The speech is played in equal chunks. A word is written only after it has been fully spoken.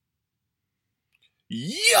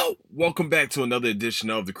Yo! Welcome back to another edition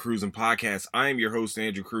of the Cruising Podcast. I am your host,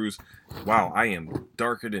 Andrew Cruz. Wow, I am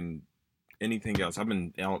darker than anything else. I've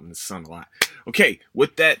been out in the sun a lot. Okay,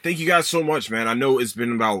 with that, thank you guys so much, man. I know it's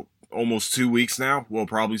been about almost 2 weeks now. Well,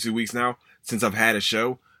 probably 2 weeks now since I've had a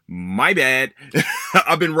show. My bad.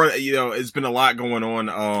 I've been running, it's been a lot going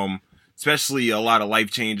on. Especially a lot of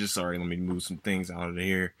life changes. Sorry, let me move some things out of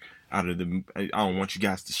here. I don't want you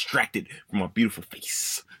guys distracted from my beautiful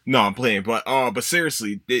face. No, I'm playing, but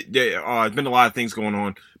seriously, it's been a lot of things going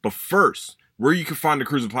on. But first, where you can find the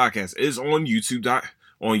Cruising Podcast is on YouTube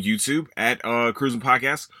at Cruising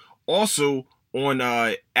Podcast. Also on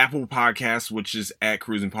Apple Podcasts, which is at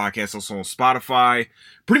Cruising Podcast. Also on Spotify.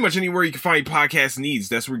 Pretty much anywhere you can find your podcast needs,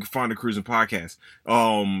 that's where you can find the Cruising Podcast.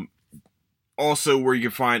 Also where you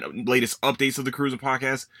can find latest updates of the Cruising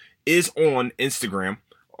Podcast is on Instagram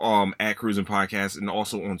at Cruising Podcast, and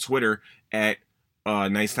also on Twitter at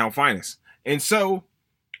Nicetown Finest. And so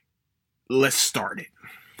let's start it.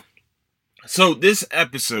 So this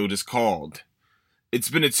episode is called It's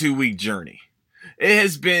Been a 2-Week Journey. It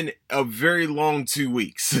has been a very long 2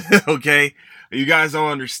 weeks. Okay, you guys don't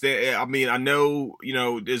understand. I mean, I know,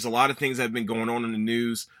 there's a lot of things that have been going on in the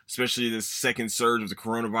news, especially this second surge of the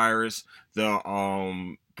coronavirus,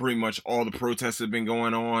 the pretty much all the protests have been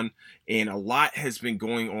going on, and a lot has been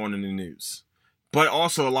going on in the news. But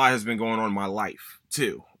also a lot has been going on in my life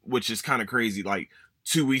too, which is kind of crazy. Like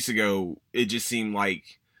 2 weeks ago, it just seemed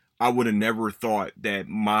like I would have never thought that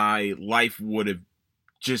my life would have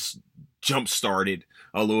just jump started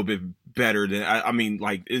a little bit better than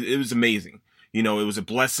it was amazing. It was a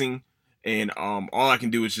blessing, and all I can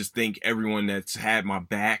do is just thank everyone that's had my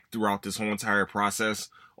back throughout this whole entire process.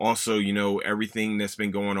 Also, everything that's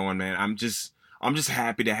been going on, man. I'm just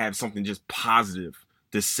happy to have something just positive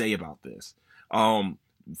to say about this. The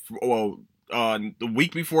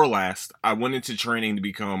week before last, I went into training to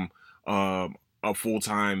become a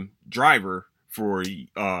full-time driver for,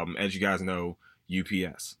 as you guys know,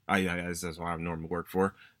 UPS. That's what I normally work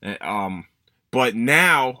for. But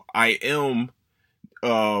now I am,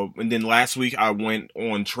 and then last week I went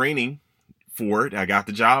on training for it. I got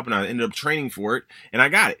the job and I ended up training for it and I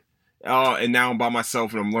got it. And now I'm by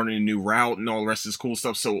myself and I'm learning a new route and all the rest of this cool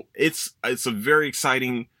stuff. So it's a very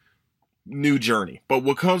exciting new journey. But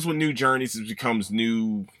what comes with new journeys is becomes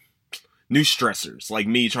new stressors, like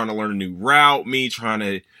me trying to learn a new route, me trying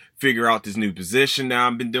to figure out this new position that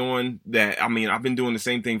I've been doing. I've been doing the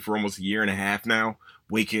same thing for almost a year and a half now.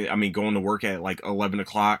 Going to work at like 11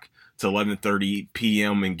 o'clock to 11:30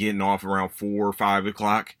 p.m. and getting off around 4 or 5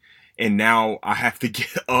 o'clock. And now I have to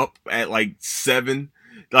get up at like 7.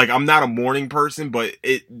 Like, I'm not a morning person, but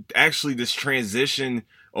this transition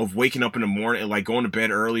of waking up in the morning and like going to bed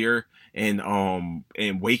earlier and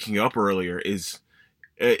waking up earlier that's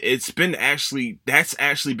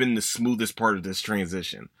actually been the smoothest part of this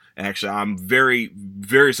transition. Actually, I'm very,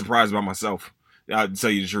 very surprised about myself. I'll tell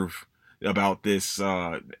you the truth about this,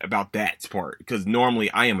 about that part, because normally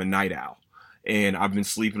I am a night owl and I've been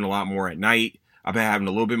sleeping a lot more at night. I've been having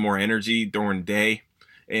a little bit more energy during the day.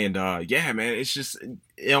 And, yeah, man, it's just,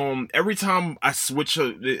 every time I switch,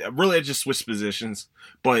 I just switch positions,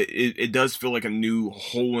 but it does feel like a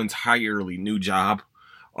whole entirely new job.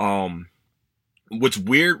 What's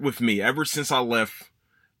weird with me, ever since I left,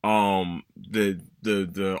 the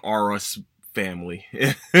RS family,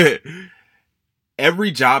 every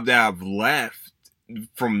job that I've left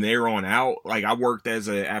from there on out, like I worked as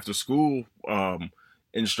a after school,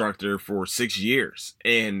 instructor for 6 years.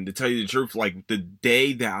 And to tell you the truth, like the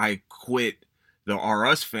day that I quit the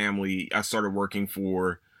RS family, I started working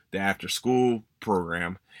for the after school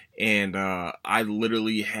program, and I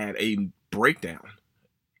literally had a breakdown,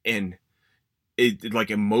 and it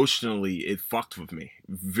like emotionally it fucked with me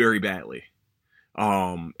very badly.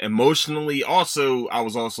 Emotionally also, I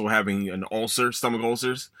was also having stomach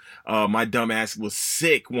ulcers. My dumb ass was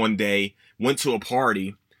sick one day, went to a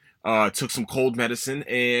party, took some cold medicine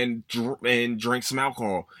and drank some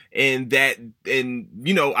alcohol, and I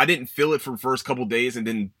didn't feel it for the first couple days, and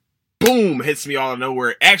then boom, hits me all out of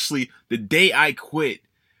nowhere. Actually, the day I quit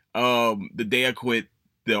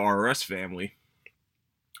the RS family,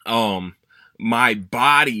 my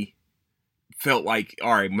body felt like,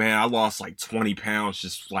 all right, man, I lost like 20 pounds,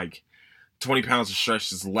 just like 20 pounds of stress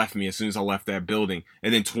just left me as soon as I left that building.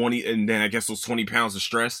 And then I guess those 20 pounds of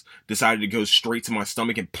stress decided to go straight to my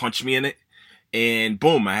stomach and punch me in it. And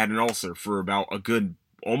boom, I had an ulcer for about a good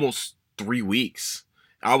almost 3 weeks.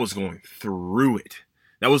 I was going through it.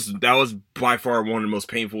 That was by far one of the most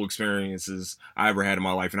painful experiences I ever had in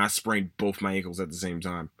my life. And I sprained both my ankles at the same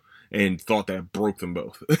time. and thought that broke them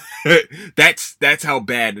both. That's how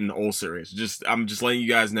bad an ulcer is. I'm just letting you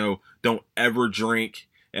guys know, don't ever drink.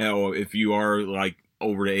 If you are like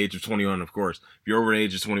over the age of 21, of course. If you're over the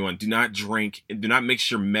age of 21, do not drink and do not mix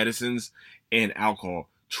your medicines and alcohol.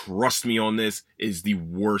 Trust me on this, is the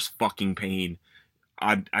worst fucking pain.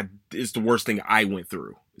 It's the worst thing I went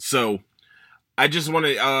through. So I just want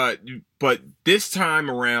to, but this time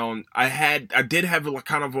around, I did have a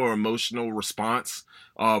kind of an emotional response,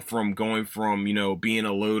 from going from, being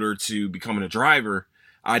a loader to becoming a driver.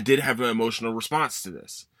 I did have an emotional response to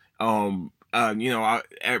this.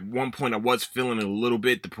 At one point I was feeling a little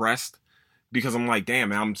bit depressed because I'm like, damn,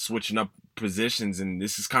 man, I'm switching up positions and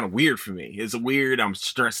this is kind of weird for me. It's weird. I'm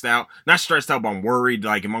stressed out, not stressed out, but I'm worried.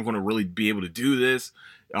 Like, am I going to really be able to do this?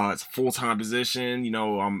 It's a full-time position. I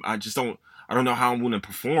don't know how I'm going to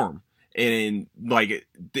perform. And like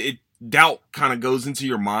doubt kind of goes into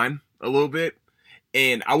your mind a little bit.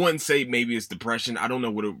 And I wouldn't say maybe it's depression. I don't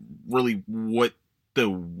know what the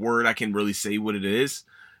word I can really say what it is.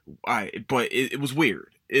 But it was weird.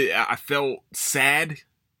 I felt sad,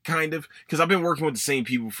 kind of, because I've been working with the same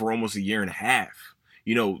people for almost a year and a half.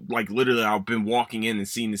 Like literally I've been walking in and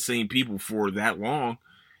seeing the same people for that long.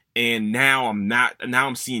 And now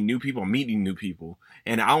I'm seeing new people, I'm meeting new people.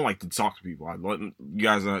 And I don't like to talk to people. I'm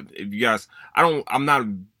not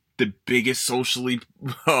the biggest socially,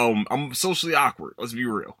 I'm socially awkward. Let's be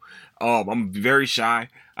real. I'm very shy.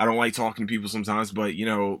 I don't like talking to people sometimes, but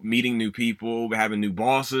meeting new people, having new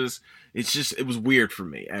bosses, it was weird for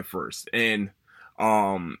me at first. And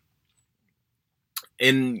I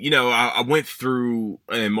went through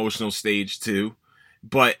an emotional stage too,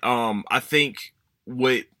 but I think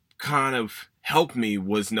what kind of helped me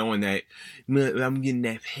was knowing that I'm getting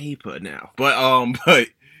that paper now, but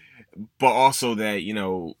also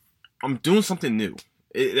that I'm doing something new.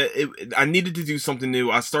 I needed to do something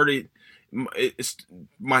new.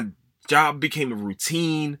 My job became a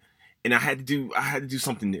routine, and I had to do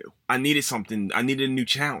something new. I needed a new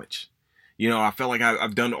challenge. I felt like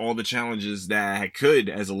I've done all the challenges that I could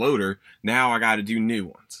as a loader. Now I got to do new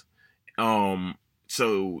ones.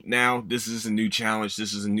 So now this is a new challenge.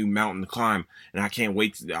 This is a new mountain to climb, and I can't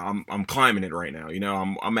wait. I'm climbing it right now.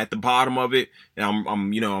 I'm at the bottom of it, and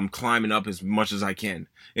I'm climbing up as much as I can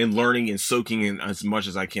and learning and soaking in as much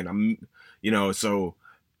as I can. So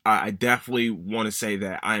I definitely want to say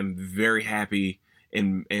that I am very happy,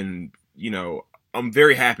 and I'm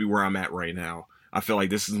very happy where I'm at right now. I feel like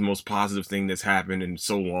this is the most positive thing that's happened in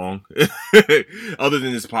so long, other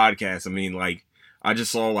than this podcast. I mean, like, I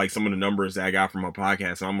just saw like some of the numbers that I got from my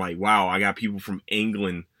podcast, and I'm like, wow, I got people from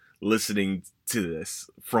England listening to this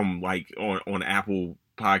from like on Apple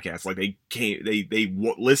Podcasts. Like they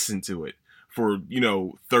listen to it for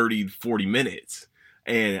 30, 40 minutes,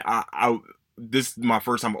 and this is my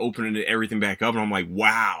first time opening everything back up, and I'm like,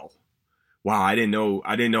 wow, I didn't know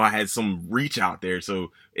I had some reach out there.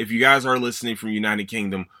 So if you guys are listening from United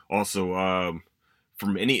Kingdom, also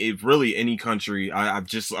from any country, I've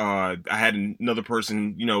just I had another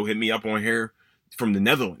person hit me up on here from the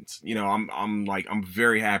Netherlands. I'm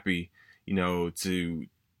very happy to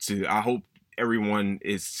I hope everyone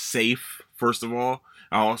is safe. First of all,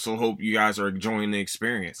 I also hope you guys are enjoying the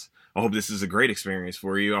experience. I hope this is a great experience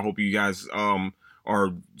for you. I hope you guys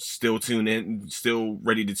are still tuned in, still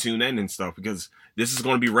ready to tune in and stuff, because this is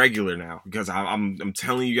going to be regular now, because I'm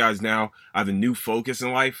telling you guys now, I have a new focus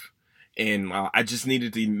in life. And I just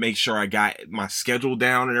needed to make sure I got my schedule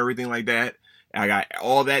down and everything like that. I got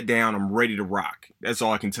all that down. I'm ready to rock. That's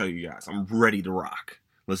all I can tell you guys. I'm ready to rock.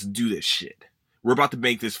 Let's do this shit. We're about to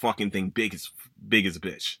make this fucking thing big as a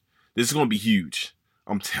bitch. This is going to be huge.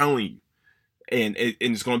 I'm telling you. And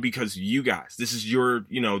it's going to be because of you guys. This is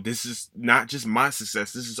this is not just my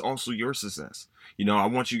success. This is also your success. I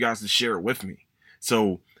want you guys to share it with me.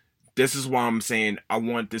 So this is why I'm saying I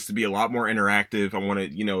want this to be a lot more interactive. I want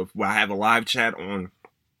to, if I have a live chat on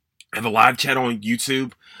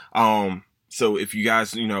YouTube. So if you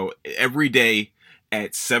guys, every day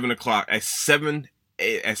at 7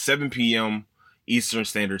 p.m. Eastern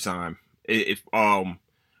Standard Time, if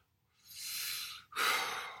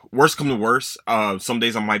worst come to worst, some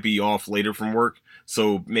days I might be off later from work.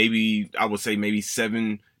 So maybe I would say maybe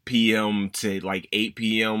 7 p.m. to like 8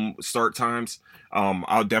 p.m. start times.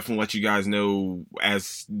 I'll definitely let you guys know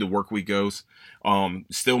as the work week goes.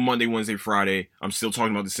 Still Monday, Wednesday, Friday. I'm still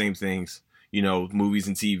talking about the same things, movies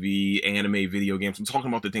and TV, anime, video games. I'm talking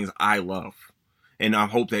about the things I love, and I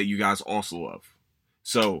hope that you guys also love.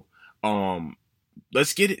 So,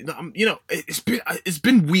 let's get it. It's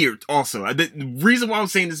been weird. Also, the reason why I'm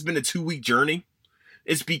saying it's been a 2-week journey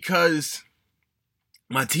is because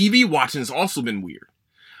my TV watching has also been weird.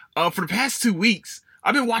 For the past 2 weeks,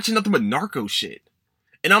 I've been watching nothing but narco shit,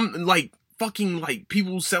 and I'm like fucking like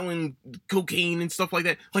people selling cocaine and stuff like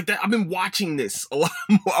that. Like that, I've been watching this a lot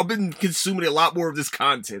more. I've been consuming a lot more of this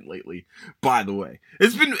content lately. By the way,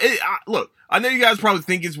 look. I know you guys probably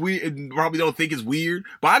think it's weird, probably don't think it's weird,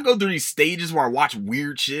 but I go through these stages where I watch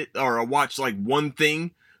weird shit, or I watch like one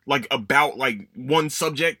thing, like about like one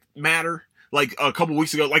subject matter. Like a couple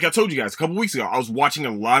weeks ago, like I told you guys, a couple weeks ago, I was watching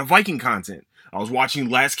a lot of Viking content. I was watching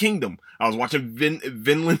Last Kingdom. I was watching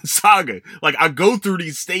Vinland Saga. Like I go through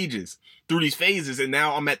these stages, through these phases, and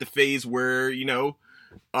now I'm at the phase where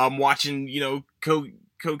I'm watching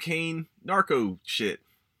cocaine narco shit.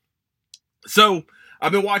 So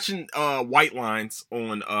I've been watching White Lines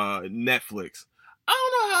on Netflix. I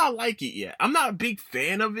don't know how I like it yet. I'm not a big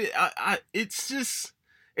fan of it. It's just,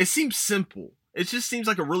 it seems simple. It just seems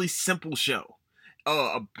like a really simple show.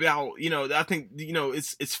 About I think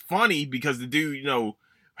it's funny because the dude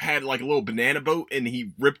had like a little banana boat, and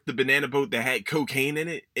he ripped the banana boat that had cocaine in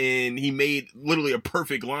it, and he made literally a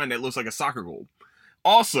perfect line that looks like a soccer goal.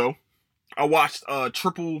 Also, I watched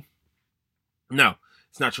Triple. No,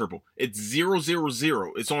 it's not Triple. It's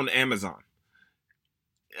 000. It's on Amazon.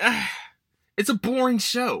 It's a boring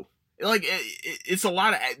show. Like it's a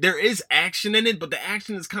lot of, there is action in it, but the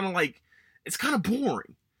action is kind of like, it's kind of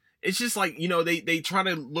boring. It's just like, they try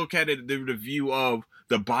to look at it through the view of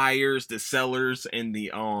the buyers, the sellers, and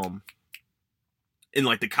and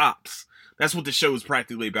like the cops. That's what the show is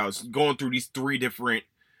practically about. It's going through these three different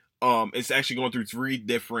it's actually going through three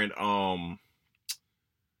different how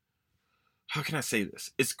can I say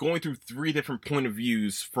this? It's going through three different point of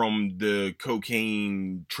views from the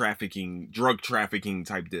cocaine trafficking, drug trafficking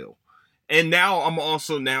type deal. And now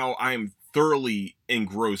I'm thoroughly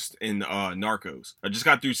engrossed in Narcos. I just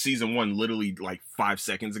got through season 1 literally like 5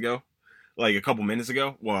 seconds ago. Like a couple minutes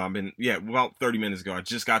ago. Well, about 30 minutes ago. I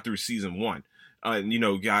just got through season 1.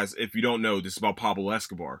 Guys, if you don't know, this is about Pablo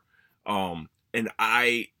Escobar. And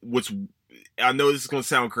I know this is going to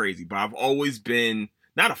sound crazy, but I've always been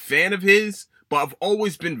not a fan of his, but I've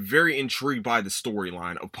always been very intrigued by the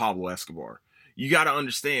storyline of Pablo Escobar. You got to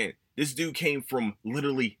understand, this dude came from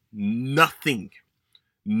literally nothing.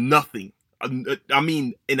 Nothing. I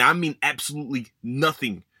mean absolutely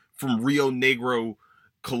nothing from Rio Negro,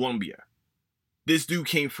 Colombia. This dude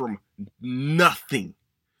came from nothing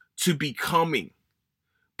to becoming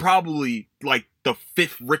probably like the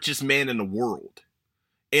 5th richest man in the world.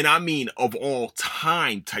 And I mean of all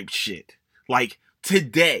time type shit. Like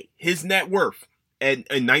today, his net worth in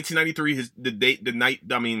 1993,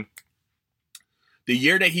 the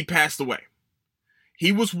year that he passed away,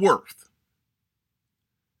 he was worth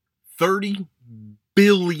 $30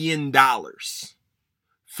 billion. $30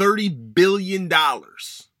 billion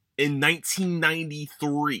in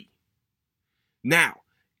 1993. Now,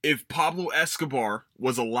 if Pablo Escobar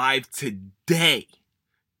was alive today,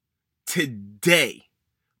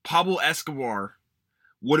 Pablo Escobar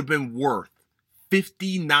would have been worth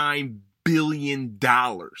 $59 billion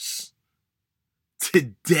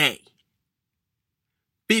today.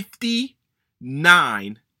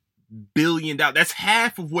 $59 billion. That's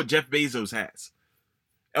half of what Jeff Bezos has.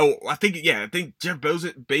 Oh, I think Jeff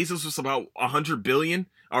Bezos was about 100 billion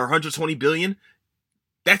or 120 billion.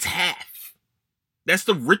 That's half. That's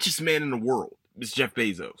the richest man in the world, is Jeff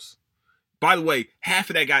Bezos. By the way, half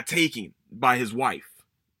of that got taken by his wife.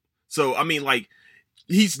 So, I mean, like,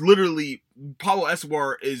 he's literally, Pablo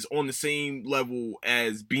Escobar is on the same level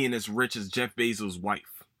as being as rich as Jeff Bezos'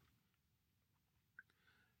 wife.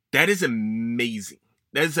 That is amazing.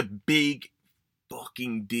 That is a big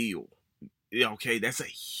fucking deal. Okay, that's a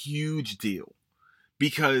huge deal.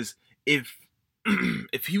 Because if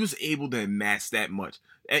he was able to amass that much,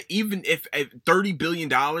 even if at $30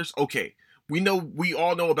 billion, okay, we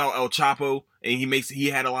all know about El Chapo, and he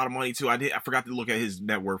had a lot of money too. I forgot to look at his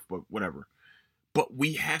net worth, but whatever. But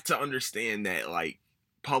we have to understand that, like,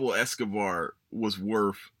 Pablo Escobar was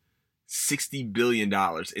worth $60 billion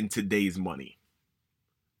in today's money.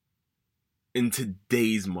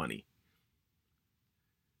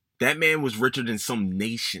 That man was richer than some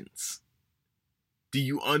nations. Do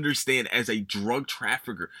you understand? As a drug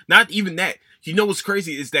trafficker? Not even that. You know what's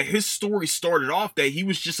crazy is that his story started off that he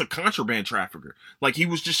was just a contraband trafficker. Like, he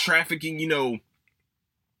was just trafficking, the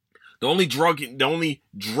only drug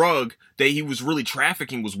that he was really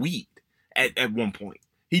trafficking was weed at one point.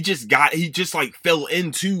 He just fell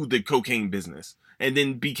into the cocaine business and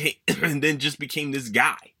then just became this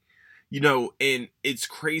guy. And it's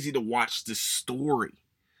crazy to watch this story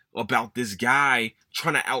about this guy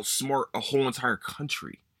trying to outsmart a whole entire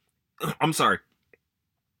country. I'm sorry.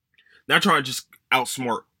 Not trying to just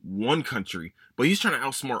outsmart one country, but he's trying to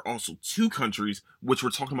outsmart also two countries, which we're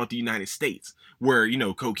talking about the United States, where, you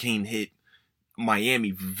know, cocaine hit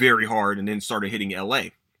Miami very hard and then started hitting LA.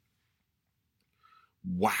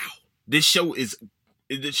 Wow. This show is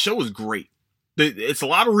great. It's a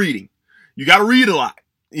lot of reading. You got to read a lot.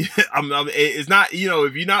 It's not, you know,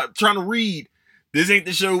 if you're not trying to read, this ain't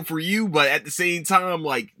the show for you. But at the same time,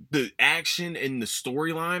 like, the action and the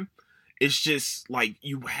storyline, it's just like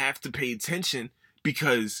you have to pay attention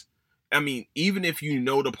because, I mean, even if you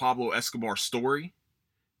know the Pablo Escobar story,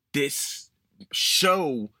 this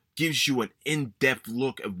show gives you an in-depth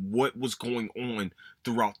look of what was going on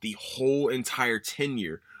throughout the whole entire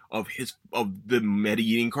tenure of the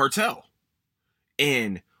Medellin cartel.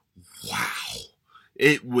 And wow,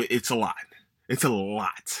 it's a lot. It's a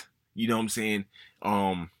lot. You know what I'm saying?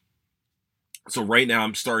 So right now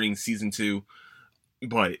I'm starting season 2,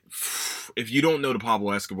 but if you don't know the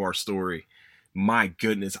Pablo Escobar story, my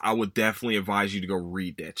goodness, I would definitely advise you to go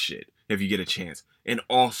read that shit if you get a chance. And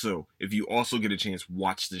also, if you also get a chance,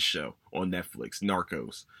 watch this show on Netflix,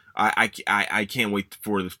 Narcos. I can't wait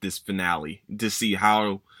for this finale to see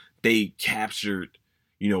how they captured,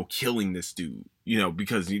 you know, killing this dude. You know,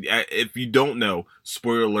 because if you don't know,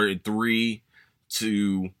 spoiler alert, in 3,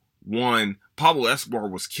 2, 1, Pablo Escobar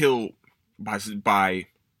was killed by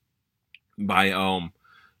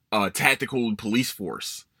tactical police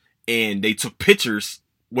force, and they took pictures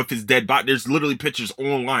with his dead body. There's literally pictures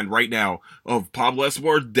online right now of Pablo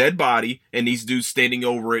Escobar's dead body and these dudes standing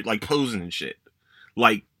over it, like posing and shit.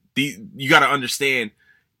 Like, you got to understand,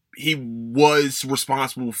 he was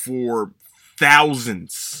responsible for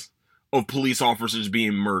thousands of police officers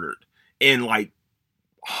being murdered and like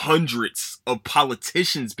hundreds of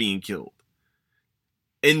politicians being killed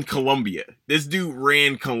in Colombia. This dude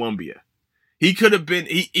ran Colombia. He could have been,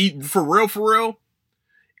 he for real,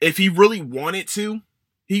 if he really wanted to,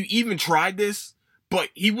 he even tried this, but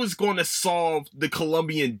he was going to solve the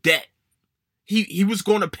Colombian debt. He was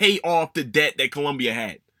going to pay off the debt that Colombia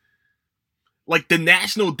had. Like, the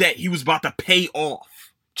national debt he was about to pay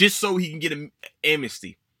off just so he can get an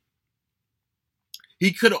amnesty.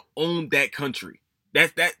 He could have owned that country.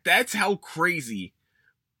 That's how crazy.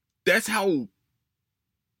 That's how,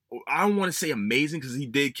 I don't want to say amazing, because he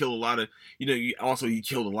did kill a lot of, you know, he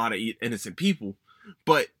killed a lot of innocent people.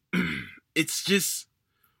 But it's just,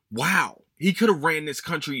 wow. He could have ran this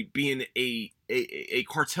country being a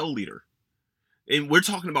cartel leader. And we're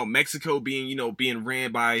talking about Mexico being, you know, being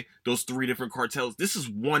ran by those 3 different cartels. This is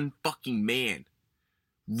one fucking man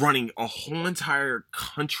running a whole entire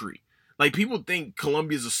country. Like, people think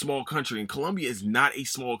Colombia is a small country, and Colombia is not a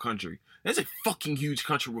small country. That's a fucking huge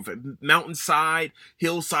country with a mountainside,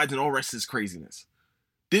 hillsides, and all the rest of this craziness.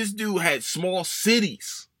 This dude had small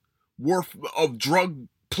cities worth of drug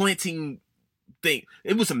planting thing.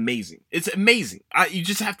 It was amazing. It's amazing. You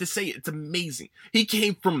just have to say it. It's amazing. He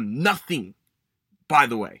came from nothing, by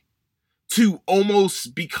the way, to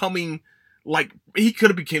almost becoming, like, he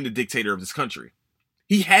could have became the dictator of this country.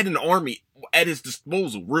 He had an army at his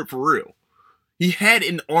disposal, for real. He had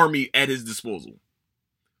an army at his disposal.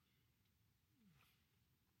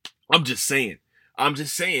 I'm just saying,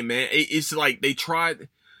 man. It's like they tried.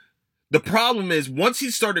 The problem is, once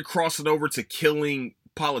he started crossing over to killing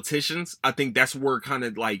politicians, I think that's where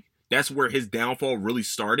that's where his downfall really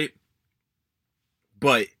started.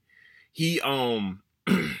 But he,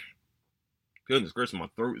 goodness gracious, my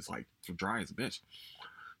throat is like so dry as a bitch.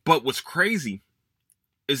 But what's crazy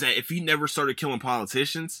is that if he never started killing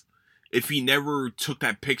politicians, if he never took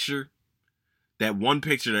that picture, that one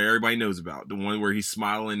picture that everybody knows about, the one where he's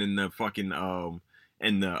smiling in the fucking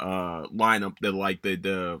in the lineup, the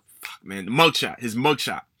mugshot, his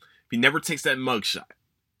mugshot. If he never takes that mugshot,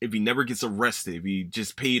 if he never gets arrested, if he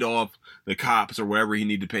just paid off the cops or whatever he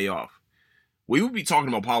needed to pay off, we would be talking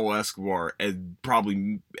about Pablo Escobar as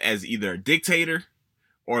probably as either a dictator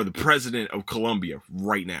or the president of Colombia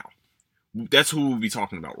right now. That's who we'll be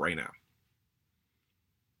talking about right now.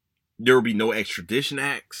 There will be no extradition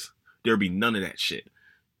acts. There will be none of that shit.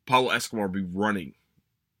 Pablo Escobar will be running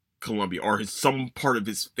Colombia, or some part of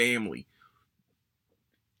his family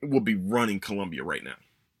will be running Colombia right now.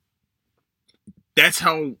 That's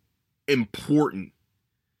how important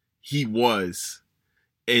he was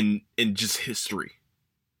in just history.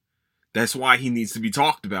 That's why he needs to be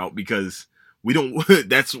talked about, because we don't.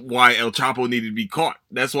 That's why El Chapo needed to be caught.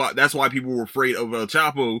 That's why people were afraid of El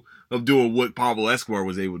Chapo of doing what Pablo Escobar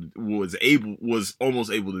was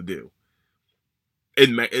almost able to do.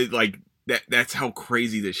 And like that's how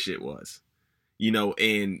crazy this shit was, you know.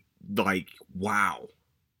 And like, wow,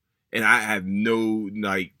 And I have no,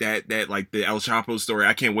 like, that like the El Chapo story.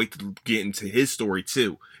 I can't wait to get into his story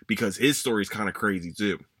too, because his story is kind of crazy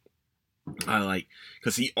too. I like,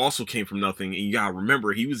 because he also came from nothing, and you gotta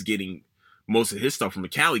remember he was getting most of his stuff from the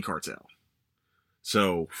Cali cartel.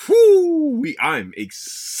 So, I'm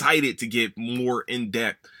excited to get more in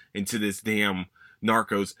depth into this damn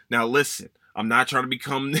Narcos. Now, listen, I'm not trying to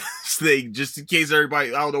become this thing, just in case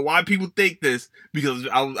everybody, I don't know why people think this, because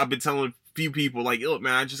I've been telling a few people, like, look,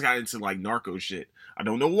 man, I just got into, like, narco shit. I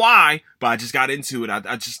don't know why, but I just got into it.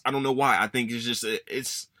 I don't know why. I think it's just,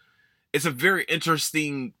 it's a very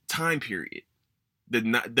interesting time period.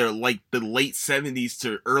 They're like the late 70s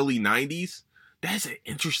to early 90s. That's an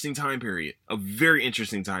interesting time period. A very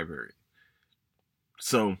interesting time period.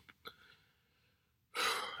 So,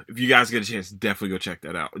 if you guys get a chance, definitely go check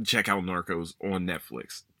that out. Check out Narcos on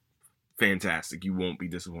Netflix. Fantastic. You won't be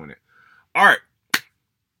disappointed. All right.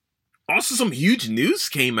 Also, some huge news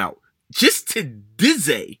came out. Just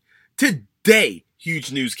today,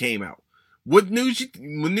 huge news came out. What news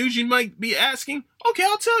you might be asking? Okay,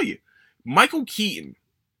 I'll tell you. Michael Keaton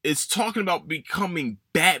is talking about becoming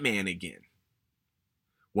Batman again.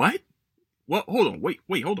 What? What? Hold on. Wait,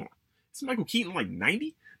 hold on. Is Michael Keaton like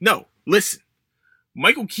 90? No, listen.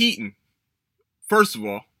 Michael Keaton, first of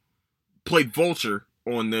all, played Vulture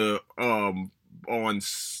on the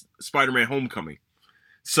Spider-Man Homecoming.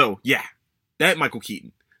 So, yeah, that Michael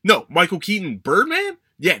Keaton. No, Michael Keaton Birdman?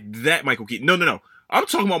 Yeah, that Michael Keaton. No. I'm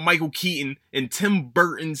talking about Michael Keaton and Tim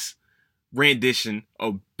Burton's rendition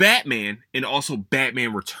of Batman and also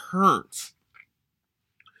Batman Returns.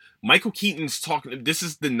 Michael Keaton's talking. This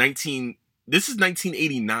is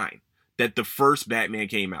 1989 that the first Batman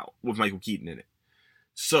came out with Michael Keaton in it.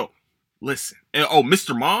 So, listen. Oh,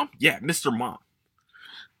 Mr. Mom? Yeah, Mr. Mom.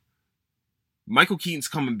 Michael Keaton's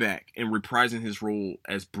coming back and reprising his role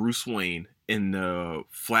as Bruce Wayne in the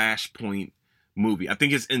Flashpoint movie. I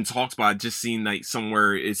think it's in talks, but I just seen like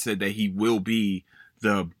somewhere it said that he will be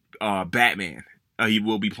the Batman. He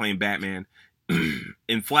will be playing Batman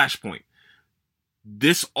in Flashpoint.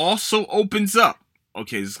 This also opens up.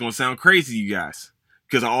 Okay, this is going to sound crazy, you guys,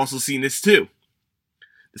 because I also seen this too.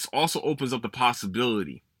 This also opens up the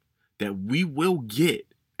possibility that we will get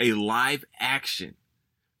a live action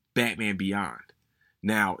Batman Beyond.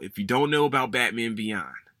 Now, if you don't know about Batman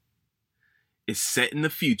Beyond, it's set in the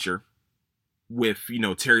future with,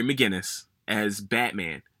 Terry McGinnis as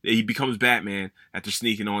Batman. He becomes Batman after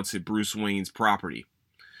sneaking onto Bruce Wayne's property.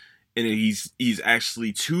 And he's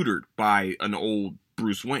actually tutored by an old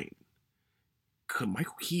Bruce Wayne. Could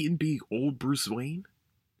Michael Keaton be old Bruce Wayne?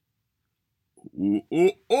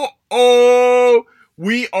 Oh,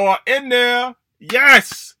 we are in there.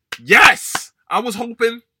 Yes. I was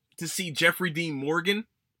hoping to see Jeffrey Dean Morgan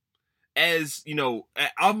as,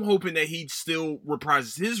 I'm hoping that he still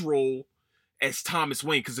reprises his role as Thomas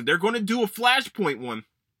Wayne. Because if they're going to do a Flashpoint one,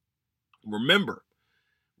 remember,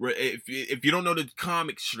 if you don't know the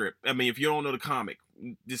comic strip, if you don't know the comic,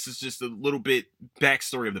 this is just a little bit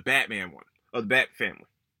backstory of the Batman one, of the Bat family.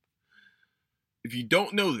 If you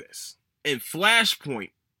don't know this, in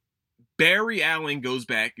Flashpoint, Barry Allen goes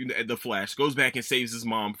back, the Flash, goes back and saves his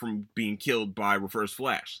mom from being killed by Reverse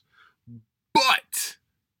Flash. But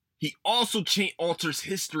he also alters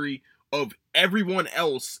history of everyone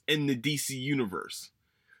else in the DC universe.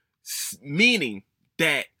 Meaning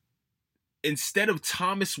that instead of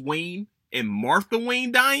Thomas Wayne and Martha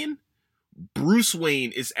Wayne dying, Bruce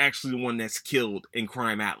Wayne is actually the one that's killed in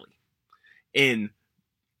Crime Alley. And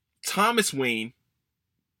Thomas Wayne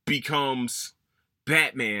becomes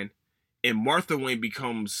Batman, and Martha Wayne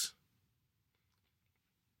becomes,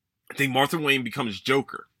 I think Martha Wayne becomes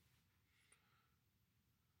Joker.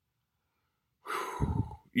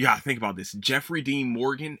 You gotta think about this. Jeffrey Dean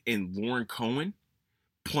Morgan and Lauren Cohen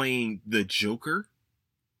playing the Joker.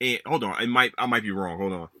 And hold on, I might be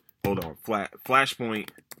wrong. Hold on. Flashpoint.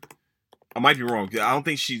 I might be wrong. I don't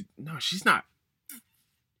think she's not.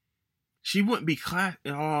 She wouldn't be hold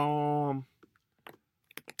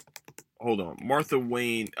on. Martha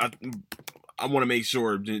Wayne. I want to make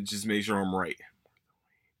sure, just make sure I'm right.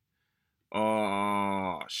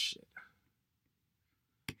 Oh, shit.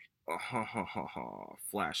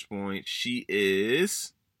 Flashpoint. She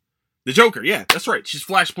is the Joker. Yeah, that's right. She's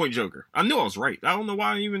Flashpoint Joker. I knew I was right. I don't know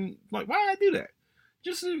why why did I do that?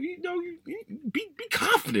 Just, be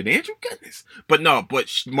confident, Andrew. Goodness. But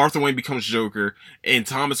Martha Wayne becomes Joker, and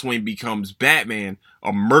Thomas Wayne becomes Batman,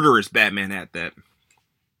 a murderous Batman at that.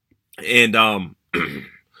 And,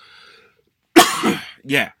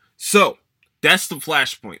 yeah. So, that's the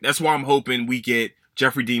Flashpoint. That's why I'm hoping we get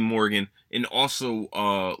Jeffrey Dean Morgan and also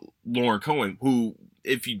Lauren Cohen, who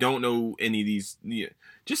if you don't know any of these, yeah,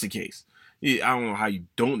 just in case, yeah, I don't know how you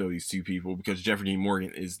don't know these two people because Jeffrey Dean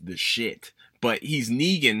Morgan is the shit. But he's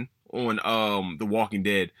Negan on The Walking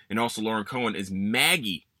Dead, and also Lauren Cohen is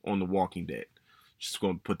Maggie on The Walking Dead. Just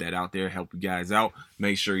going to put that out there, help you guys out.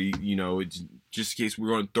 Make sure you know, it's just in case we're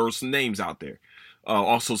going to throw some names out there.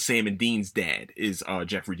 Also, Sam and Dean's dad is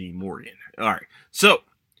Jeffrey Dean Morgan. All right, so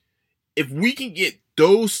if we can get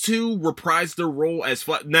those two reprise their role as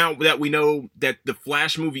now that we know that the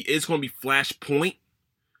Flash movie is going to be Flashpoint.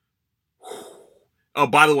 Oh,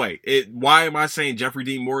 by the way, why am I saying Jeffrey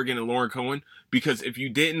Dean Morgan and Lauren Cohen? Because if you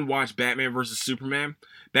didn't watch Batman vs. Superman,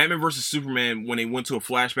 when they went to a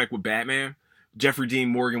flashback with Batman, Jeffrey Dean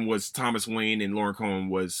Morgan was Thomas Wayne and Lauren Cohen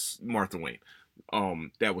was Martha Wayne.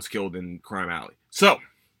 That was killed in Crime Alley. So,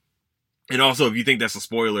 and also, if you think that's a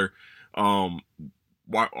spoiler,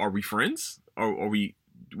 why are we friends? Are we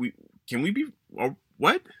can we be?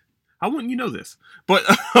 What? How wouldn't you know this? But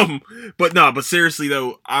but seriously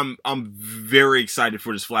though, I'm very excited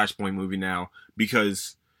for this Flashpoint movie now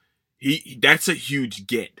because that's a huge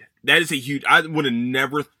get. That is a huge. I would have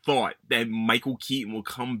never thought that Michael Keaton will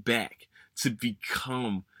come back to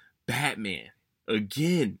become Batman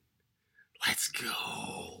again. Let's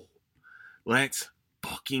go. Let's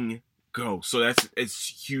fucking go. So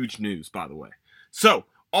it's huge news, by the way. So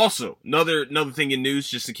also another thing in news,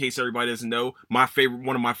 just in case everybody doesn't know,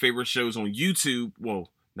 one of my favorite shows on YouTube. Well,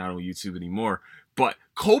 not on YouTube anymore, but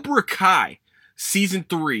Cobra Kai season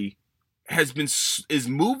 3 is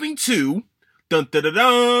moving to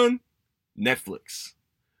Netflix.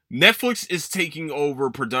 Netflix is taking over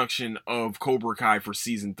production of Cobra Kai for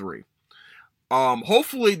season 3.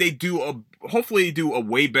 Hopefully they do a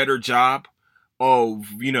way better job of,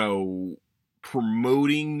 you know,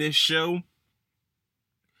 promoting this show.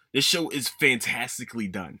 This show is fantastically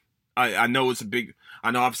done. I know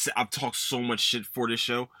I've talked so much shit for this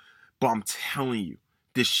show, but I'm telling you,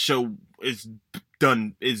 this show is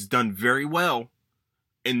done very well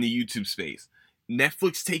in the YouTube space.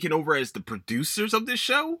 Netflix taking over as the producers of this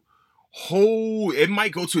show, it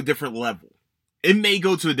might go to a different level. It may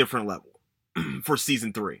go to a different level for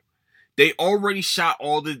season 3. They already shot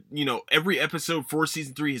all the, you know, every episode for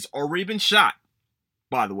season 3 has already been shot.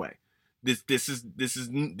 By the way, this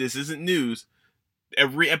isn't news.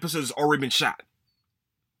 Every episode has already been shot.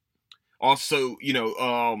 Also, you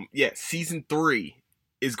know, season 3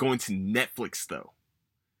 is going to Netflix though.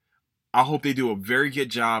 I hope they do a very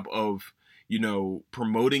good job of, you know,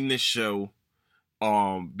 promoting this show,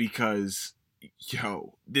 because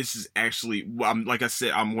this is actually, like I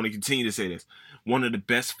said, I'm going to continue to say this, one of the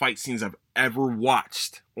best fight scenes I've ever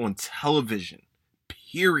watched on television,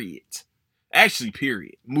 period. Actually,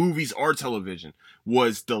 period. Movies or television,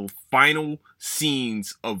 was the final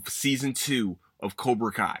scenes of season 2 of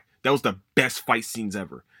Cobra Kai. That was the best fight scenes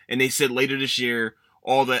ever. And they said later this year,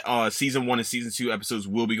 all the season 1 and season 2 episodes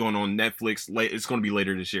will be going on Netflix. It's going to be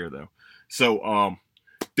later this year, though. So,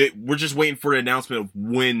 we're just waiting for the announcement of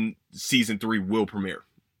when season 3 will premiere.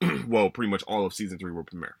 Well, pretty much all of season 3 will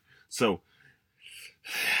premiere. So,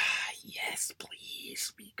 yes,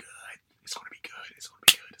 please be good. It's going to be good. It's going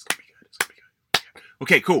to be good. It's going to be good. It's going to be good.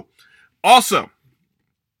 Okay, cool. Also,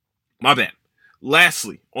 my bad.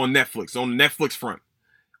 Lastly, on the Netflix front,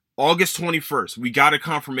 August 21st, we got a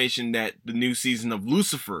confirmation that the new season of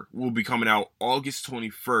Lucifer will be coming out August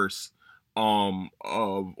 21st on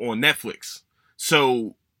Netflix.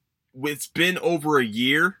 So it's been over a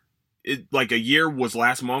year. A year was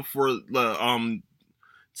last month for the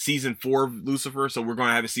season 4 of Lucifer, so we're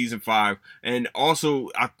gonna have a season 5. And also,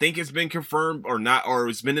 I think it's been confirmed or not, or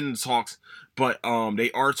it's been in the talks, but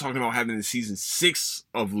they are talking about having the season 6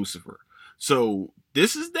 of Lucifer. So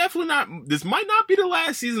this might not be the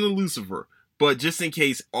last season of Lucifer, but just in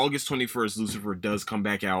case, August 21st, Lucifer does come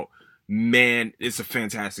back out. Man, it's a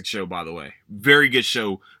fantastic show, by the way. Very good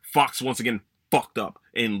show. Fox once again fucked up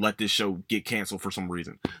and let this show get canceled for some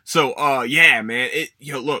reason. So, yeah, man.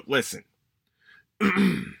 Look, listen.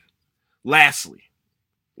 Lastly,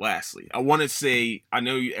 I want to say, I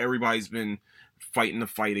know everybody's been fighting the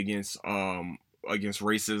fight against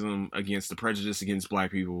racism, against the prejudice against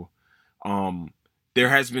black people. There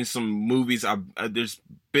has been some movies. There's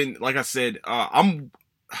been, like I said,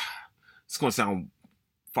 it's gonna sound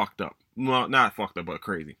fucked up. Well, not fucked up, but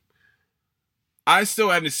crazy. I still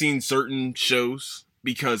haven't seen certain shows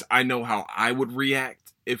because I know how I would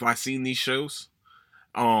react if I seen these shows.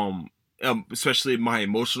 Especially my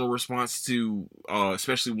emotional response to,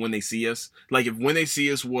 especially When They See Us. Like, if When They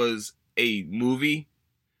See Us was a movie,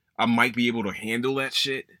 I might be able to handle that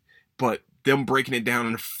shit. But them breaking it down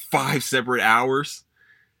in 5 separate hours,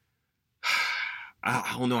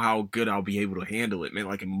 I don't know how good I'll be able to handle it, man.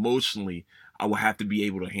 Like emotionally, I will have to be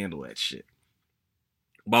able to handle that shit.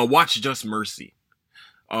 But I watched Just Mercy,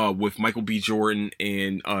 with Michael B. Jordan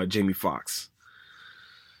and Jamie Foxx.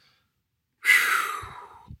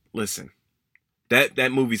 Listen,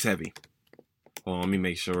 that movie's heavy. Well, let me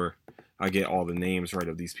make sure I get all the names right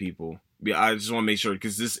of these people. Yeah, I just want to make sure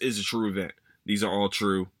because this is a true event. These are all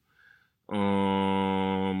true.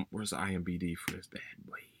 Where's the IMDb for this bad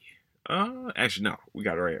boy? Actually, no, we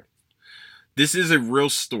got it right here. This is a real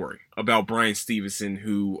story about Bryan Stevenson,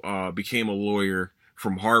 who became a lawyer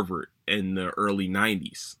from Harvard in the early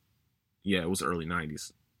 90s. Yeah, it was early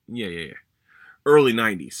 90s. Yeah. Early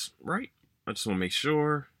 90s, right? I just want to make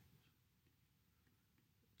sure.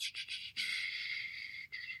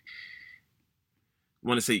 I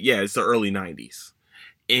want to say, yeah, it's the early 90s.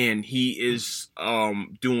 And he is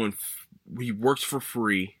he works for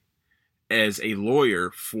free as a lawyer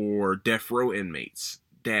for death row inmates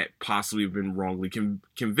that possibly have been wrongly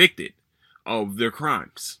convicted of their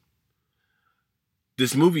crimes.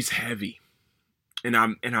 This movie's heavy, and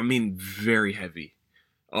I mean very heavy.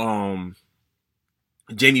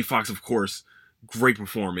 Jamie Foxx, of course, great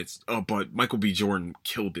performance, but Michael B. Jordan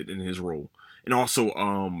killed it in his role, and also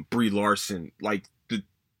Brie Larson.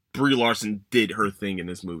 Brie Larson did her thing in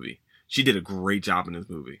this movie. She did a great job in this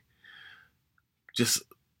movie. Just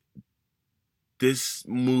this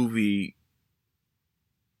movie,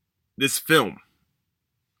 this film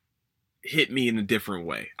hit me in a different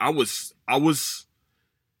way. I was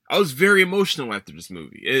very emotional after this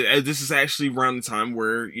movie. This is actually around the time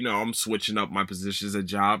where, you know, I'm switching up my positions at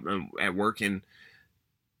job and at work,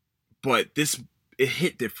 but it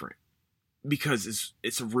hit different because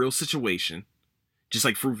it's a real situation. Just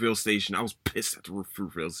like Fruitvale Station, I was pissed at the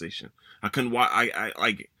Fruitvale Station. I couldn't watch. I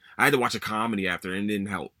had to watch a comedy after, and it didn't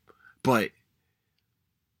help. But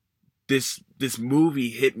this movie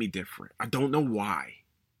hit me different. I don't know why.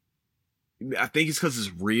 I think it's because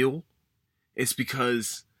it's real. It's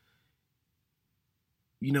because,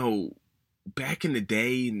 you know, back in the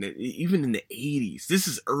day, even in the 80s, this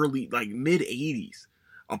is early, like mid 80s,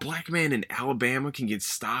 a black man in Alabama can get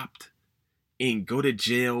stopped and go to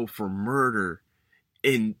jail for murder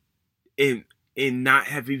and not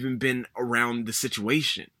have even been around the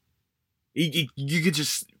situation. You could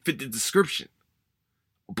just fit the description.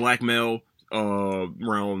 A black male,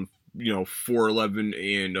 around,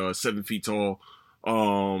 4'11" and 7 feet tall,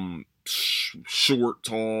 short,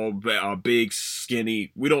 tall, big,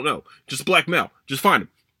 skinny. We don't know. Just a black male. Just find him.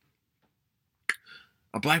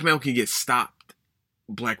 A black male can get stopped.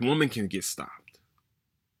 A black woman can get stopped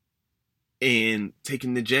and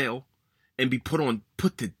taken to jail and be put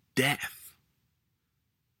to death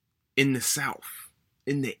in the South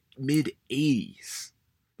in the mid 80s.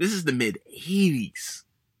 This is the mid 80s.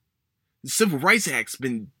 The Civil Rights Act's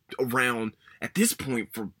been around at this point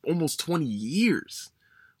for almost 20 years.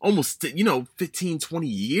 Almost, 15, 20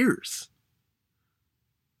 years.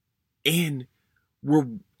 And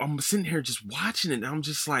I'm sitting here just watching it, and I'm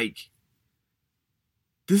just like,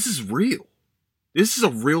 this is real. This is a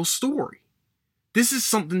real story. This is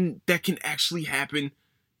something that can actually happen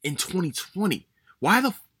in 2020. Why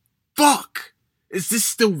the fuck is this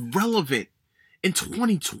still relevant in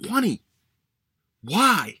 2020?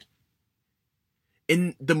 Why?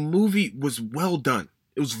 And the movie was well done.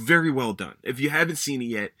 It was very well done. If you haven't seen it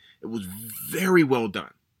yet, it was very well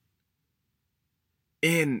done.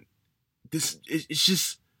 And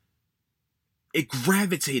it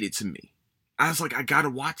gravitated to me. I was like, I gotta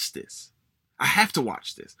watch this. I have to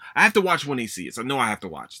watch this. I have to watch When They See Us. I know I have to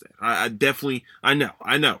watch that. I definitely, I know.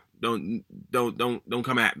 Don't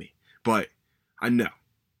come at me. But I know.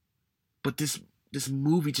 But this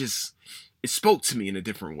movie it spoke to me in a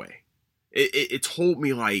different way. It told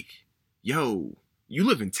me like, yo, you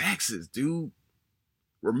live in Texas, dude.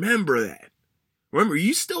 Remember that. Remember,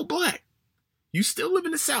 you still black. You still live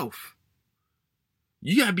in the South.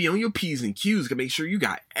 You gotta be on your P's and Q's to make sure you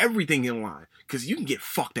got everything in line. Because you can get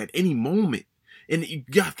fucked at any moment. And you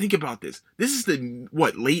gotta think about this. This is the,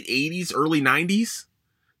 late 80s, early 90s?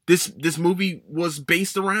 This movie was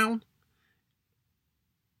based around?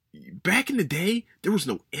 Back in the day, there was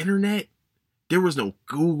no internet. There was no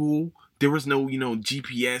Google. There was no,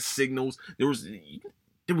 GPS signals. There was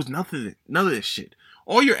nothing, none of this shit.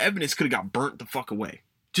 All your evidence could have got burnt the fuck away.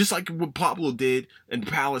 Just like what Pablo did at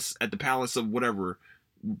the palace of whatever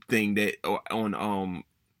thing that on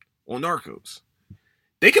Narcos.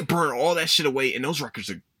 They could burn all that shit away and those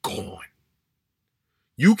records are gone.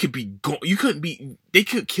 You could be gone. They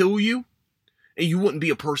could kill you and you wouldn't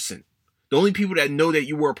be a person. The only people that know that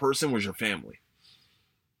you were a person was your family.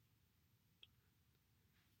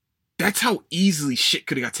 That's how easily shit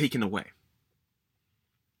could have got taken away.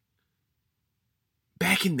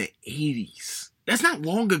 Back in the 80s. That's not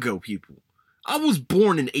long ago, people. I was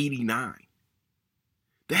born in 89.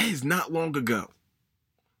 That is not long ago.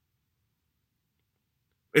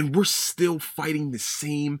 And we're still fighting the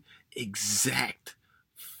same exact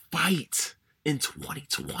fight in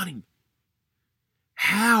 2020.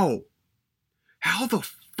 How? How the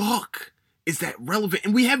fuck is that relevant?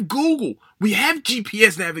 And we have Google. We have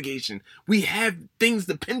GPS navigation. We have things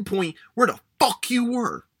to pinpoint where the fuck you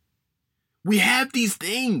were. We have these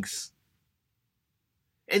things.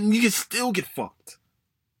 And you can still get fucked.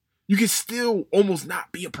 You can still almost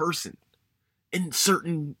not be a person in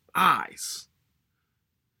certain eyes.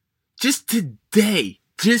 Just today,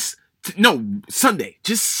 Sunday,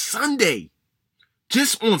 just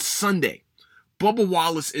on Sunday, Bubba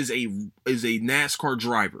Wallace is a NASCAR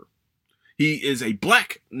driver. He is a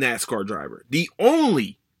black NASCAR driver, the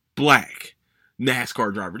only black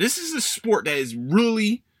NASCAR driver. This is a sport that is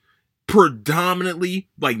really predominantly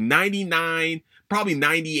like 99, probably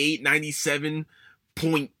 98,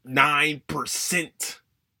 97.9%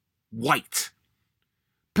 white.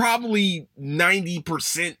 Probably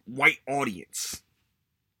 90% white audience.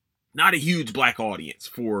 Not a huge black audience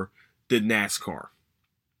for the NASCAR.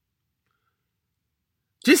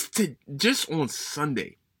 Just on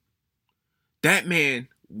Sunday, that man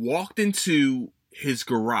walked into his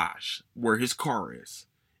garage where his car is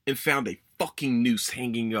and found a fucking noose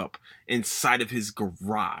hanging up inside of his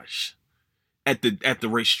garage at the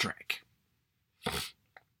racetrack.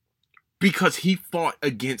 Because he fought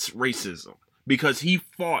against racism. Because he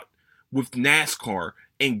fought with NASCAR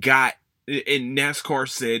and NASCAR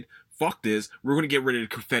said, fuck this, we're going to get rid of the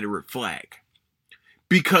Confederate flag.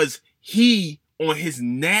 Because he, on his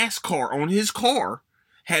NASCAR, on his car,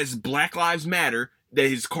 has Black Lives Matter, that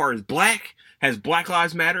his car is black, has Black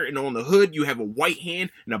Lives Matter, and on the hood you have a white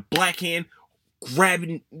hand and a black hand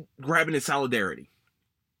grabbing in solidarity.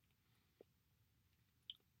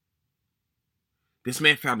 This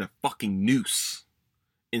man found a fucking noose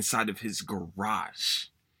inside of his garage.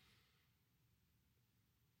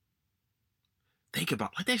 Think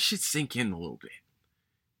about, let that shit sink in a little bit.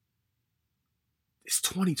 It's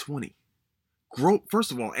 2020.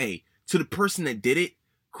 First of all, to the person that did it,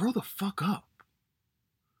 grow the fuck up.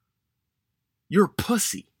 You're a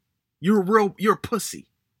pussy. You're a pussy.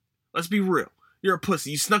 Let's be real. You're a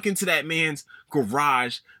pussy. You snuck into that man's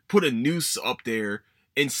garage, put a noose up there,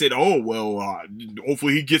 and said, oh, well,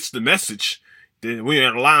 hopefully he gets the message. We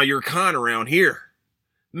don't allow your kind around here.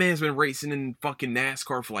 Man's been racing in fucking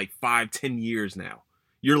NASCAR for like 5-10 years now.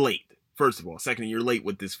 You're late, first of all. Secondly, you're late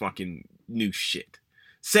with this fucking new shit.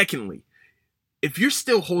 Secondly, if you're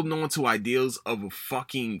still holding on to ideals of a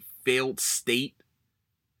fucking failed state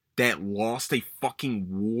that lost a fucking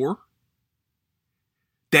war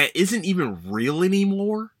that isn't even real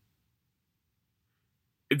anymore,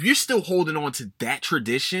 if you're still holding on to that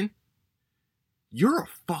tradition, you're a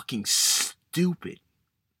fucking stupid.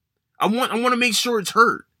 I want to make sure it's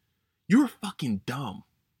heard. You're fucking dumb.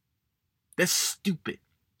 That's stupid.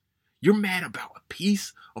 You're mad about a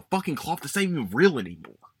piece of fucking cloth that's not even real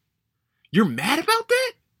anymore. You're mad about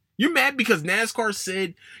that? You're mad because NASCAR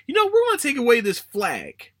said, we're going to take away this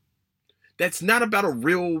flag. That's not about a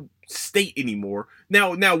real state anymore.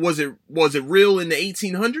 Now, was it real in the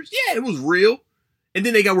 1800s? Yeah, it was real. And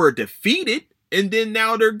then they were defeated, and then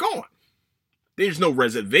now they're gone. There's no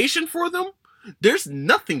reservation for them. There's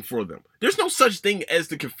nothing for them. There's no such thing as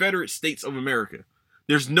the Confederate States of America.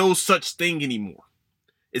 There's no such thing anymore.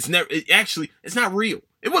 It's not real.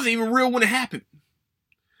 It wasn't even real when it happened.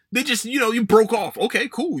 They just, you broke off. Okay,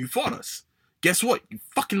 cool. You fought us. Guess what? You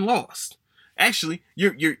fucking lost. Actually,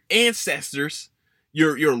 your ancestors,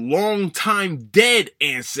 your long time dead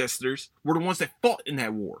ancestors were the ones that fought in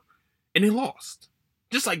that war. And they lost.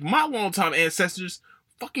 Just like my long time ancestors,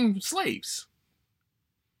 fucking slaves.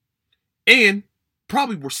 And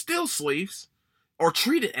probably were still slaves or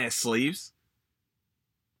treated as slaves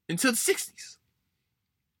until the 60s.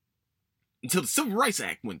 Until the Civil Rights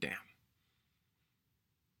Act went down.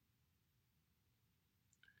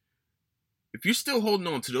 If you're still holding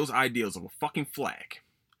on to those ideals of a fucking flag,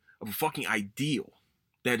 of a fucking ideal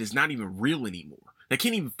that is not even real anymore, that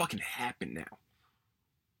can't even fucking happen now,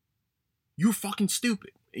 you're fucking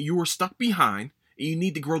stupid. You were stuck behind, and you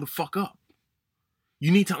need to grow the fuck up.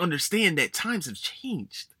 You need to understand that times have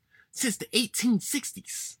changed since the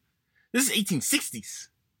 1860s. This is 1860s.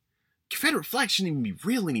 Confederate flag shouldn't even be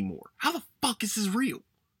real anymore. How the fuck is this real?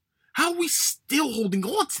 How are we still holding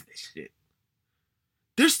on to this shit?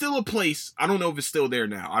 There's still a place, I don't know if it's still there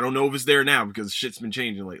now. I don't know if it's there now because shit's been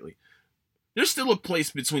changing lately. There's still a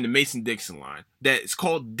place between the Mason-Dixon line that is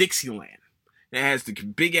called Dixieland. It has the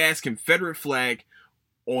big ass Confederate flag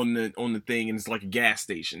on the thing, and it's like a gas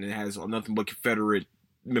station. It has nothing but Confederate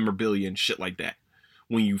memorabilia and shit like that.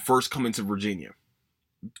 When you first come into Virginia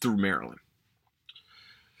through Maryland.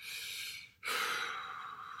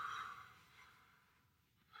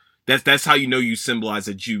 That's how you know you symbolize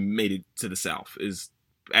that you made it to the South, is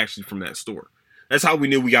actually from that store. That's how we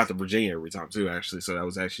knew we got to Virginia every time too, actually. So that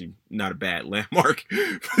was actually not a bad landmark.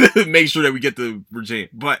 Make sure that we get to Virginia.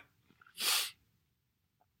 But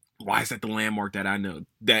why is that the landmark that I know?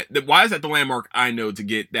 Why is that the landmark I know to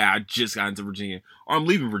get that I just got into Virginia? Or I'm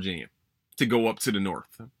leaving Virginia to go up to the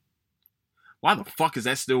north. Why the fuck is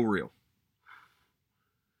that still real?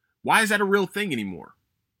 Why is that a real thing anymore?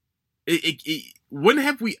 When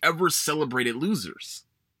have we ever celebrated losers?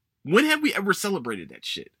 When have we ever celebrated that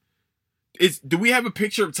shit? Do we have a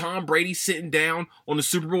picture of Tom Brady sitting down on the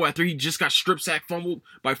Super Bowl after he just got strip sack fumbled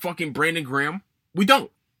by fucking Brandon Graham? We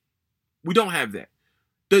don't. We don't have that.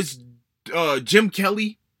 Does Jim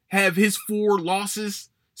Kelly have his 4 losses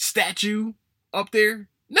statue up there?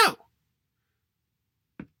 No.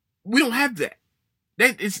 We don't have that.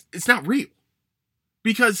 It's not real.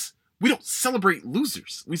 Because we don't celebrate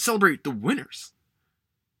losers. We celebrate the winners.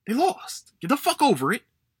 They lost. Get the fuck over it.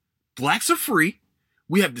 Blacks are free.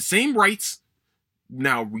 We have the same rights.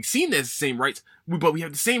 Now, we've seen as the same rights, but we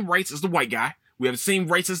have the same rights as the white guy. We have the same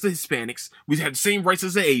rights as the Hispanics. We have the same rights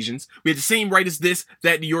as the Asians. We have the same right as this,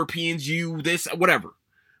 that, the Europeans, you, this, whatever.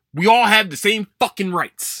 We all have the same fucking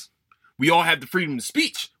rights. We all have the freedom of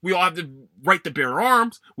speech. We all have the right to bear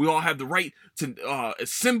arms. We all have the right to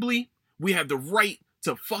assembly. We have the right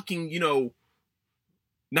to fucking,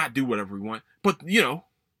 not do whatever we want. But, we have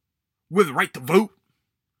the right to vote.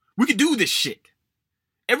 We can do this shit.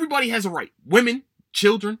 Everybody has a right. Women,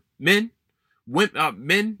 children, men,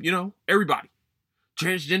 everybody.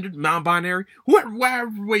 Transgender, non-binary,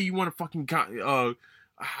 whatever way you want to fucking,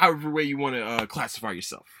 however way you want to classify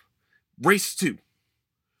yourself. Race too.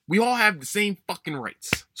 We all have the same fucking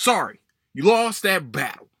rights. Sorry, you lost that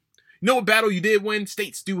battle. You know what battle you did win?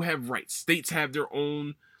 States do have rights. States have their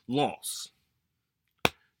own laws.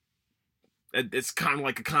 It's kind of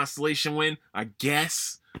like a constellation win, I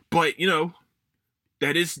guess. But,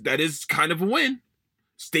 that is kind of a win.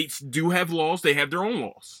 States do have laws. They have their own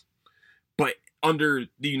laws. But under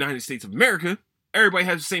the United States of America, everybody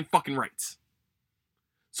has the same fucking rights.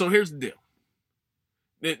 So here's the deal.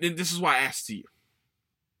 And this is why I asked to you.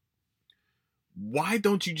 Why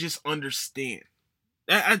don't you just understand?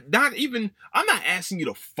 I'm not asking you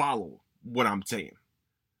to follow what I'm saying.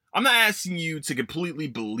 I'm not asking you to completely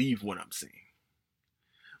believe what I'm saying.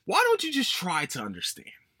 Why don't you just try to understand?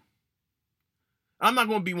 I'm not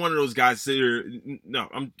going to be one of those guys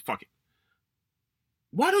fuck it.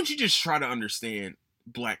 Why don't you just try to understand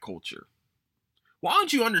black culture? Why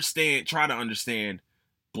don't you try to understand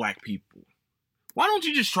black people? Why don't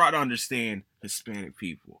you just try to understand Hispanic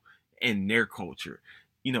people and their culture?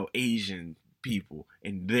 Asian people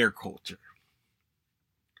and their culture.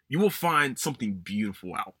 You will find something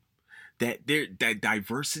beautiful out. That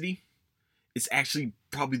diversity is actually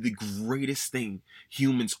probably the greatest thing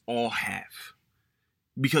humans all have.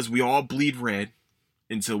 Because we all bleed red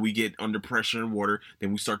until we get under pressure in water,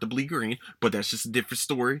 then we start to bleed green. But that's just a different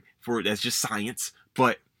story. That's just science.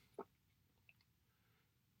 But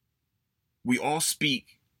we all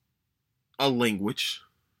speak a language.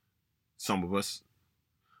 Some of us.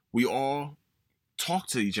 We all talk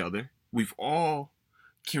to each other. We all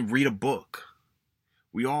can read a book.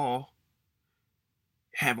 We all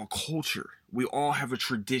have a culture. We all have a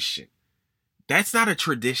tradition. That's not a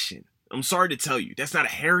tradition. I'm sorry to tell you. That's not a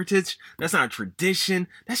heritage. That's not a tradition.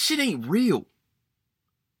 That shit ain't real.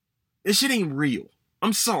 This shit ain't real.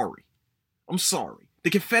 I'm sorry. The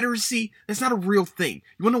Confederacy, that's not a real thing.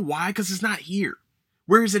 You wanna know why? Because it's not here.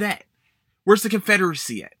 Where is it at? Where's the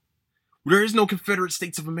Confederacy at? There is no Confederate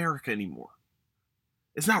States of America anymore.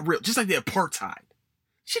 It's not real. Just like the apartheid.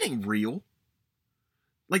 Shit ain't real.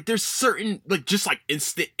 Like, there's certain, just like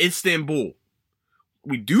Istanbul.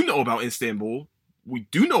 We do know about Istanbul. We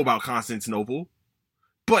do know about Constantinople.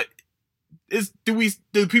 But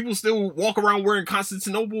do people still walk around wearing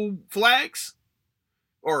Constantinople flags?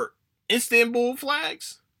 Or Istanbul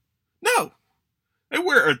flags? No. They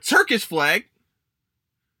wear a Turkish flag.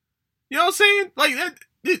 You know what I'm saying? Like,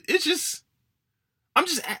 it's just...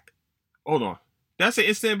 Hold on. Did I say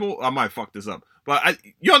Istanbul? I might fuck this up. But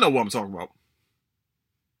y'all know what I'm talking about.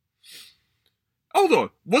 Hold on.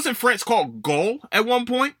 Wasn't France called Gaul at one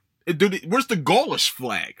point? Where's the Gaulish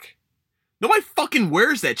flag? Nobody fucking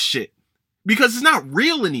wears that shit. Because it's not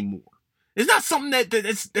real anymore. It's not something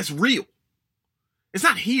that's real. It's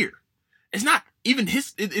not here. It's not even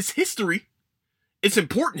it's history. It's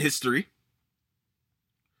important history.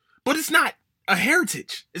 But it's not a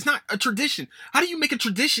heritage. It's not a tradition. How do you make a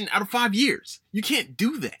tradition out of 5 years? You can't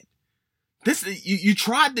do that. You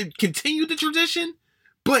tried to continue the tradition,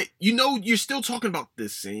 but you're still talking about the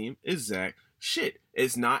same exact shit.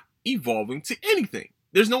 It's not evolving to anything.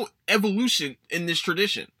 There's no evolution in this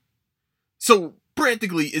tradition. So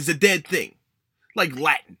practically it's a dead thing. Like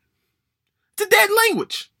Latin. It's a dead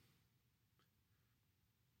language.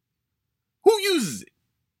 Who uses it?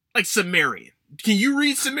 Like Sumerian. Can you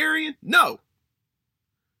read Sumerian? No.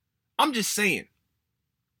 I'm just saying.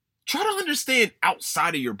 Try to understand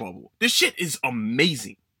outside of your bubble. This shit is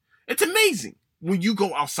amazing. It's amazing. When you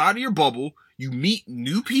go outside of your bubble, you meet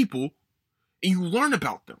new people, and you learn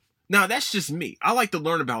about them. Now, that's just me. I like to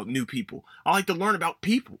learn about new people. I like to learn about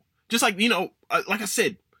people. Just like, like I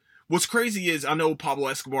said, what's crazy is I know Pablo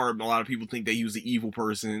Escobar, a lot of people think that he was an evil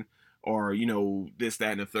person or, this,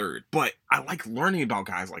 that, and the third. But I like learning about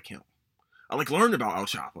guys like him. I like learning about El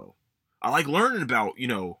Chapo. I like learning about,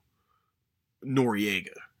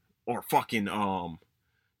 Noriega. Or fucking,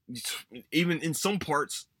 even in some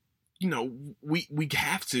parts, we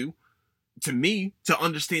have to me, to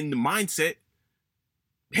understand the mindset,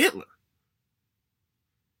 Hitler.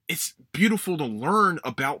 It's beautiful to learn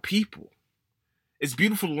about people. It's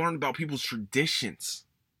beautiful to learn about people's traditions.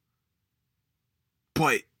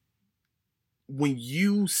 But when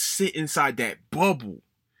you sit inside that bubble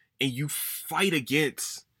and you fight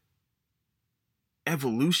against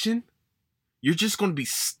evolution, you're just going to be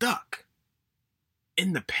stuck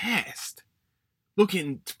in the past,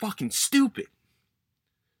 looking fucking stupid.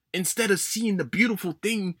 Instead of seeing the beautiful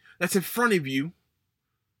thing that's in front of you,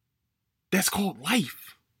 that's called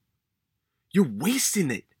life. You're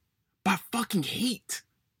wasting it by fucking hate.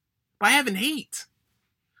 By having hate.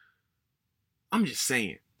 I'm just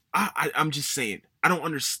saying. I'm just saying. I don't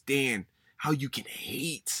understand how you can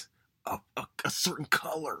hate a certain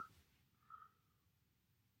color.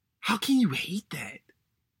 How can you hate that?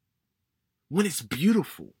 When it's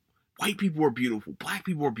beautiful. White people are beautiful. Black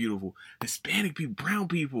people are beautiful. Hispanic people, brown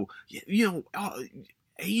people,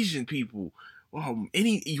 Asian people,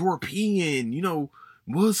 any European,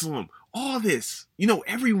 Muslim, all this,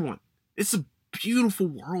 everyone. It's a beautiful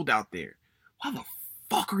world out there. Why the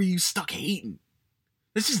fuck are you stuck hating?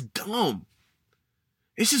 It's just dumb.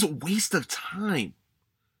 It's just a waste of time.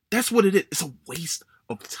 That's what it is. It's a waste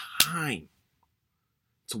of time.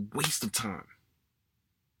 It's a waste of time.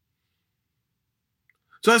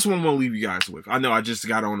 So that's what I'm going to leave you guys with. I know I just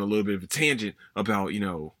got on a little bit of a tangent about,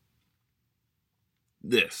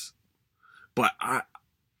 this. But I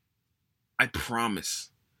promise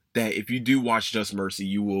that if you do watch Just Mercy,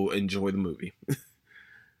 you will enjoy the movie.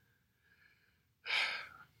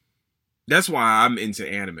 That's why I'm into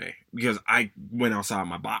anime. Because I went outside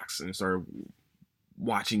my box and started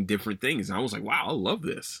watching different things. And I was like, wow, I love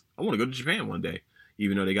this. I want to go to Japan one day.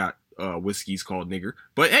 Even though they got whiskeys called nigger.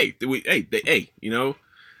 But hey,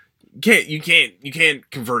 you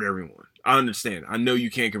can't convert everyone. I understand. I know you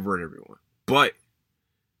can't convert everyone. But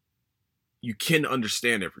you can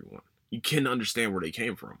understand everyone. You can understand where they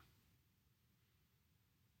came from.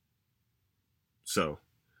 So,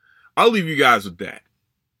 I'll leave you guys with that.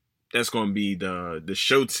 That's going to be the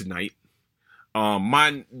show tonight. I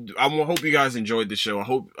hope you guys enjoyed the show. I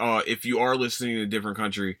hope if you are listening in a different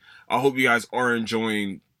country, I hope you guys are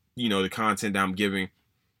enjoying, the content that I'm giving.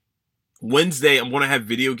 Wednesday, I'm going to have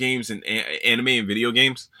video games and anime and video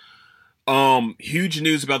games. Huge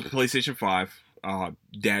news about the PlayStation 5.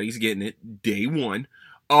 Daddy's getting it day one.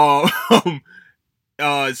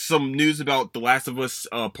 Some news about The Last of Us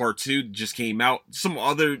Part 2 just came out. Some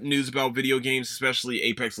other news about video games, especially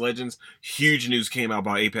Apex Legends. Huge news came out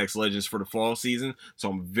about Apex Legends for the fall season, so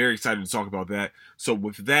I'm very excited to talk about that. So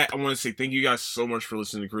with that, I want to say thank you guys so much for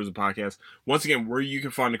listening to Cruising Podcast. Once again, where you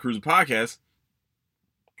can find the Cruising Podcast,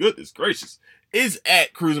 goodness gracious, is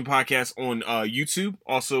at Cruising Podcast on YouTube.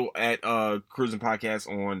 Also at Cruising Podcast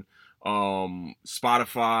on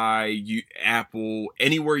Spotify, Apple,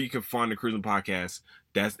 anywhere you can find the Cruising Podcast.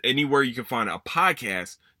 That's anywhere you can find a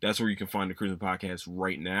podcast. That's where you can find the Cruising Podcast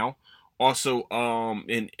right now. Also,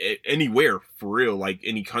 in anywhere for real, like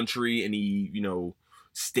any country, any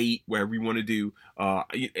state, wherever you want to do.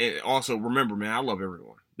 And also remember, man, I love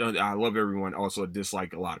everyone. I love everyone. Also, I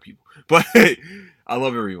dislike a lot of people, but I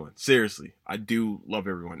love everyone. Seriously, I do love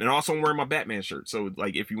everyone. And also, I'm wearing my Batman shirt. So,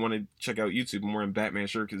 like, if you want to check out YouTube, I'm wearing a Batman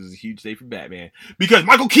shirt because it's a huge day for Batman. Because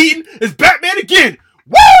Michael Keaton is Batman again.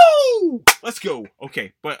 Woo! Let's go.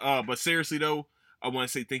 Okay, but seriously though, I want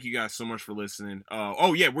to say thank you guys so much for listening.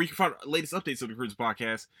 Oh yeah, where you can find latest updates of the Cruising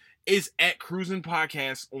Podcast is at Cruising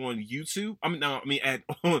Podcast on YouTube. At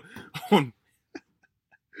on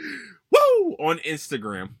woo on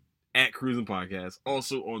Instagram at Cruising Podcast.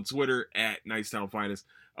 Also on Twitter at Nicetown Finest.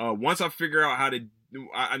 Once I figure out how to,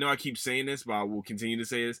 I know I keep saying this, but I will continue to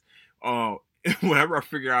say this. Whenever I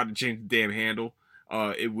figure out how to change the damn handle,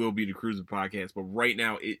 it will be the Cruising Podcast. But right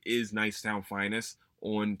now, it is Nicetown Finest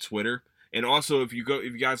on Twitter. And also, if you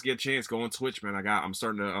guys get a chance, go on Twitch, man. I'm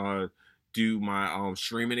starting to do my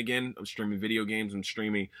streaming again. I'm streaming video games. I'm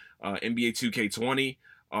streaming NBA 2K20,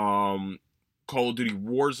 Call of Duty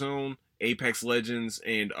Warzone, Apex Legends,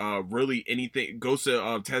 and really anything. Ghost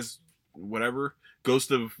of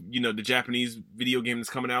Ghost of the Japanese video game that's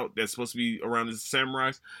coming out that's supposed to be around the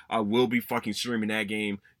samurais. I will be fucking streaming that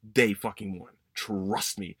game day fucking one.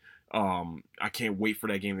 Trust me. I can't wait for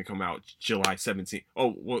that game to come out July 17th.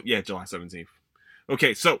 Oh, well, yeah, July 17th.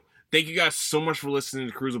 Okay, so thank you guys so much for listening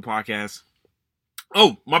to the Cruising Podcast.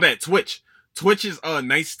 Oh, my bad. Twitch is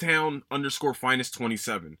Nicetown _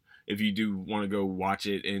 Finest27. If you do want to go watch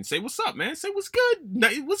it and say what's up, man. Say what's good.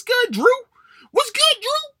 What's good, Drew? What's good,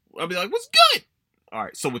 Drew? I'll be like, what's good? All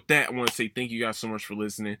right, so with that, I want to say thank you guys so much for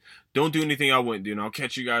listening. Don't do anything I wouldn't do, and I'll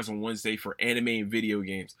catch you guys on Wednesday for anime and video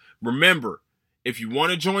games. Remember, if you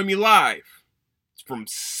want to join me live, it's from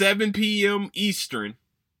 7 p.m. Eastern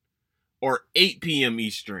or 8 p.m.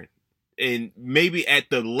 Eastern. And maybe at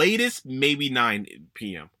the latest, maybe 9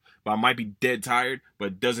 p.m. But I might be dead tired, but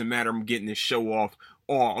it doesn't matter. I'm getting this show off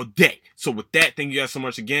all day. So with that, thank you guys so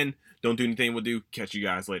much again. Don't do anything we'll do. Catch you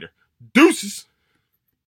guys later. Deuces!